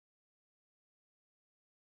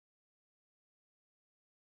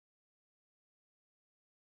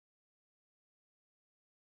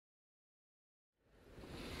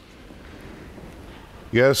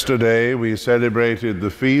Yesterday we celebrated the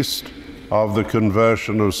feast of the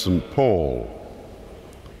conversion of St. Paul.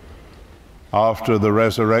 After the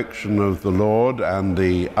resurrection of the Lord and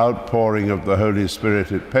the outpouring of the Holy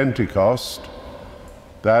Spirit at Pentecost,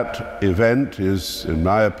 that event is, in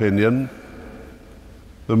my opinion,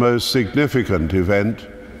 the most significant event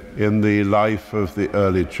in the life of the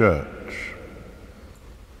early church.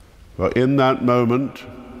 For in that moment,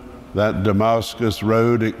 that Damascus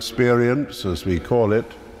Road experience, as we call it,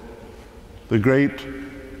 the great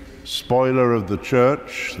spoiler of the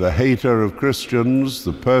church, the hater of Christians,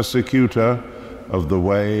 the persecutor of the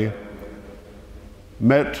way,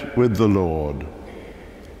 met with the Lord,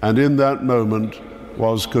 and in that moment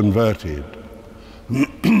was converted.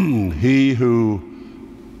 He who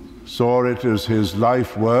saw it as his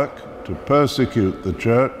life work to persecute the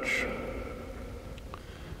church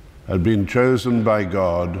had been chosen by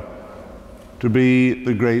God to be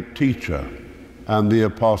the great teacher and the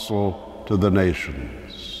apostle to the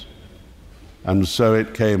nations. And so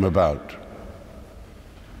it came about.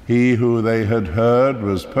 He who they had heard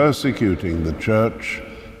was persecuting the church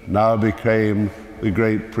now became the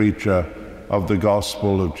great preacher of the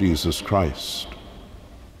gospel of Jesus Christ.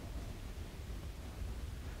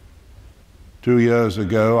 2 years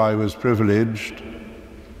ago, I was privileged,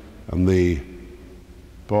 and the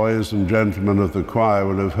boys and gentlemen of the choir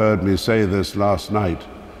will have heard me say this last night,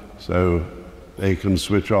 so they can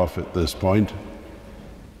switch off at this point.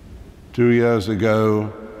 2 years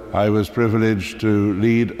ago, I was privileged to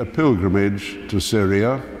lead a pilgrimage to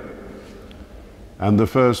Syria, and the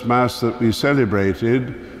first Mass that we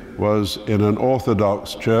celebrated was in an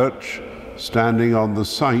Orthodox church standing on the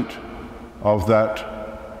site of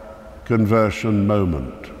that conversion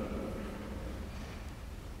moment.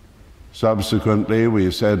 Subsequently,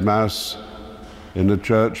 we said Mass in a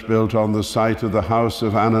church built on the site of the house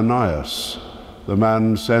of Ananias, the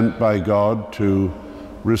man sent by God to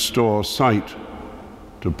restore sight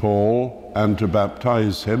to Paul and to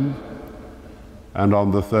baptize him. And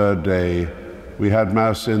on the third day, we had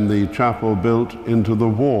Mass in the chapel built into the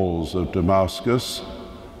walls of Damascus,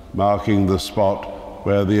 marking the spot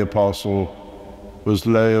where the apostle was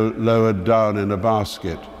lowered down in a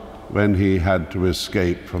basket when he had to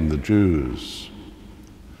escape from the Jews.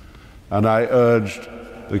 And I urged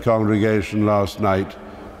the congregation last night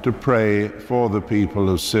to pray for the people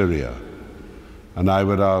of Syria, and I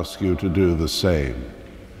would ask you to do the same.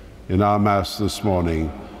 In our Mass this morning,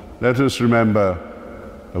 let us remember,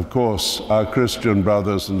 of course, our Christian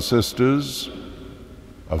brothers and sisters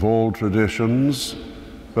of all traditions,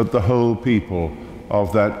 but the whole people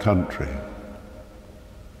of that country.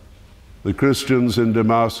 The Christians in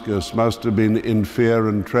Damascus must have been in fear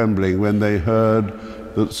and trembling when they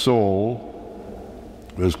heard that Saul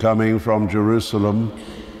was coming from Jerusalem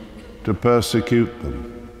to persecute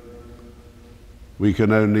them. We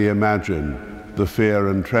can only imagine the fear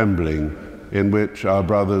and trembling in which our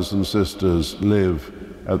brothers and sisters live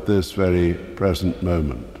at this very present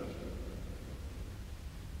moment.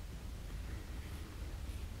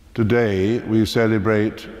 Today we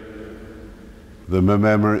celebrate the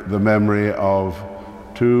memory of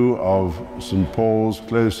two of St. Paul's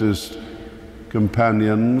closest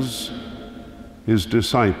companions, his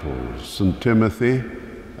disciples, St. Timothy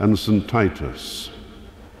and St. Titus.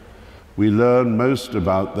 We learn most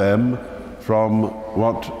about them from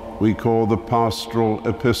what we call the pastoral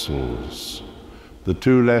epistles, the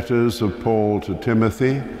two letters of Paul to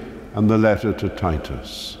Timothy and the letter to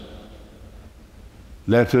Titus.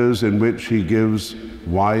 Letters in which he gives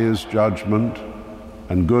wise judgment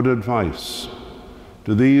and good advice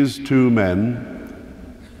to these two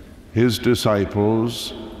men, his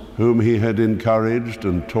disciples, whom he had encouraged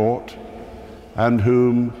and taught, and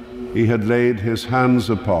whom he had laid his hands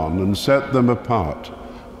upon and set them apart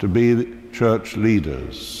to be church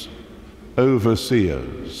leaders,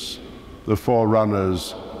 overseers, the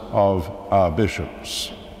forerunners of our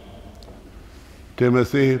bishops.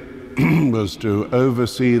 Timothy was to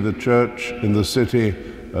oversee the church in the city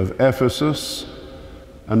of Ephesus,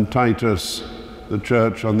 and Titus, the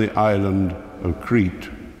church on the island of Crete.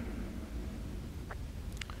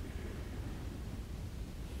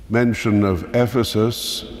 Mention of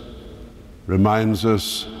Ephesus reminds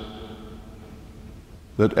us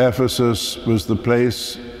that Ephesus was the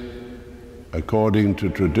place, according to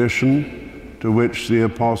tradition, to which the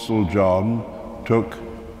Apostle John took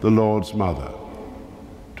the Lord's mother,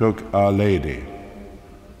 took Our Lady.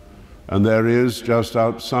 And there is, just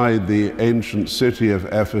outside the ancient city of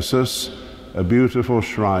Ephesus, a beautiful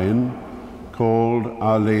shrine called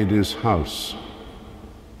Our Lady's House.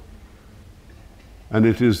 And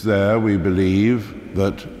it is there, we believe,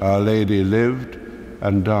 that Our Lady lived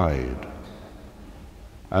and died,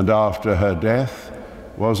 and after her death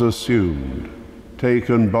was assumed,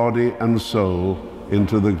 taken body and soul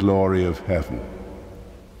into the glory of heaven.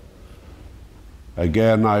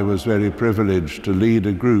 Again, I was very privileged to lead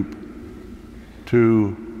a group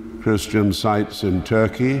to Christian sites in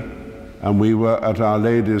Turkey, and we were at Our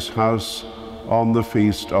Lady's house on the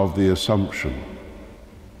Feast of the Assumption.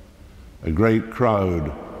 A great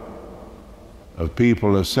crowd of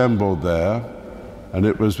people assembled there, and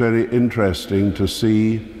it was very interesting to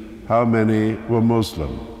see how many were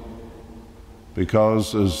Muslim.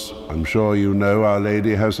 Because, as I'm sure you know, Our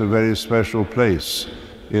Lady has a very special place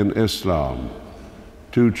in Islam.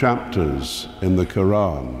 2 chapters in the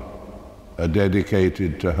Quran are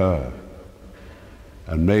dedicated to her.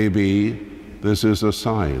 And maybe this is a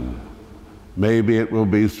sign. Maybe it will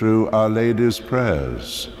be through Our Lady's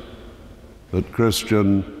prayers that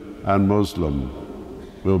Christian and Muslim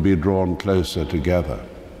will be drawn closer together.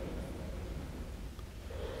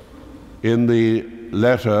 In the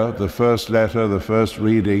letter, the first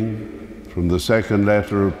reading from the second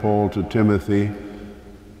letter of Paul to Timothy,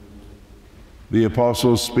 the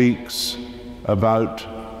apostle speaks about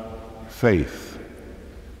faith.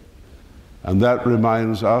 And that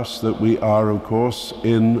reminds us that we are, of course,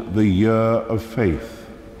 in the year of faith,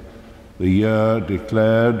 the year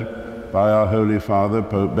declared by our Holy Father,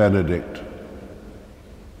 Pope Benedict.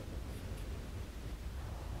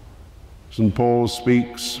 St. Paul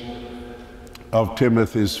speaks of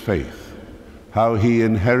Timothy's faith, how he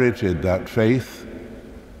inherited that faith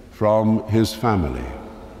from his family,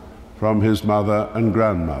 from his mother and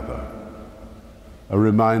grandmother. A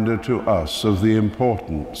reminder to us of the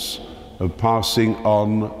importance of passing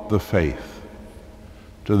on the faith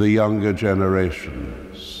to the younger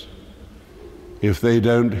generations. If they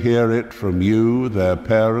don't hear it from you, their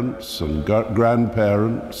parents and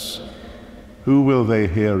grandparents, who will they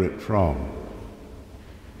hear it from?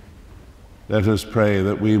 Let us pray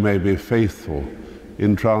that we may be faithful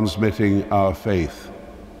in transmitting our faith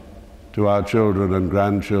to our children and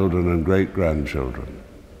grandchildren and great-grandchildren.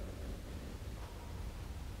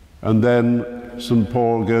 And then St.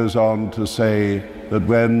 Paul goes on to say that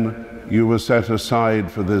when you were set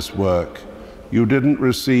aside for this work, you didn't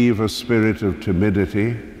receive a spirit of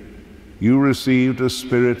timidity, you received a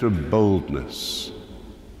spirit of boldness.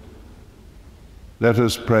 Let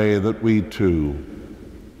us pray that we too,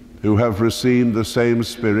 who have received the same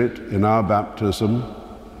Spirit in our baptism,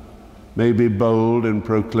 may be bold in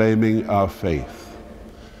proclaiming our faith.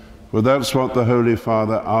 For that's what the Holy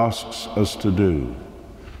Father asks us to do,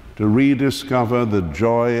 to rediscover the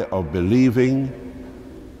joy of believing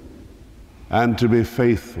and to be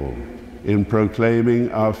faithful in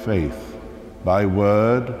proclaiming our faith by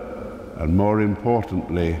word and, more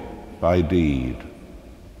importantly, by deed.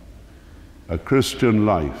 A Christian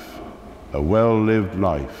life, a well-lived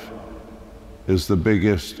life, is the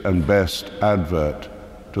biggest and best advert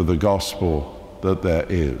to the gospel that there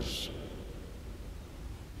is.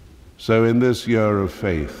 So in this year of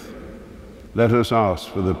faith, let us ask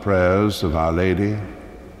for the prayers of Our Lady,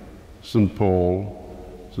 St. Paul,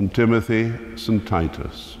 St. Timothy, St.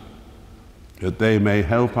 Titus, that they may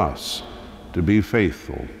help us to be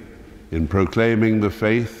faithful in proclaiming the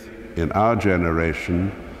faith in our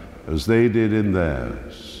generation as they did in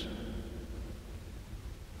theirs.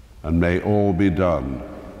 And may all be done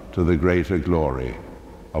to the greater glory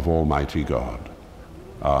of Almighty God.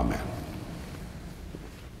 Amen.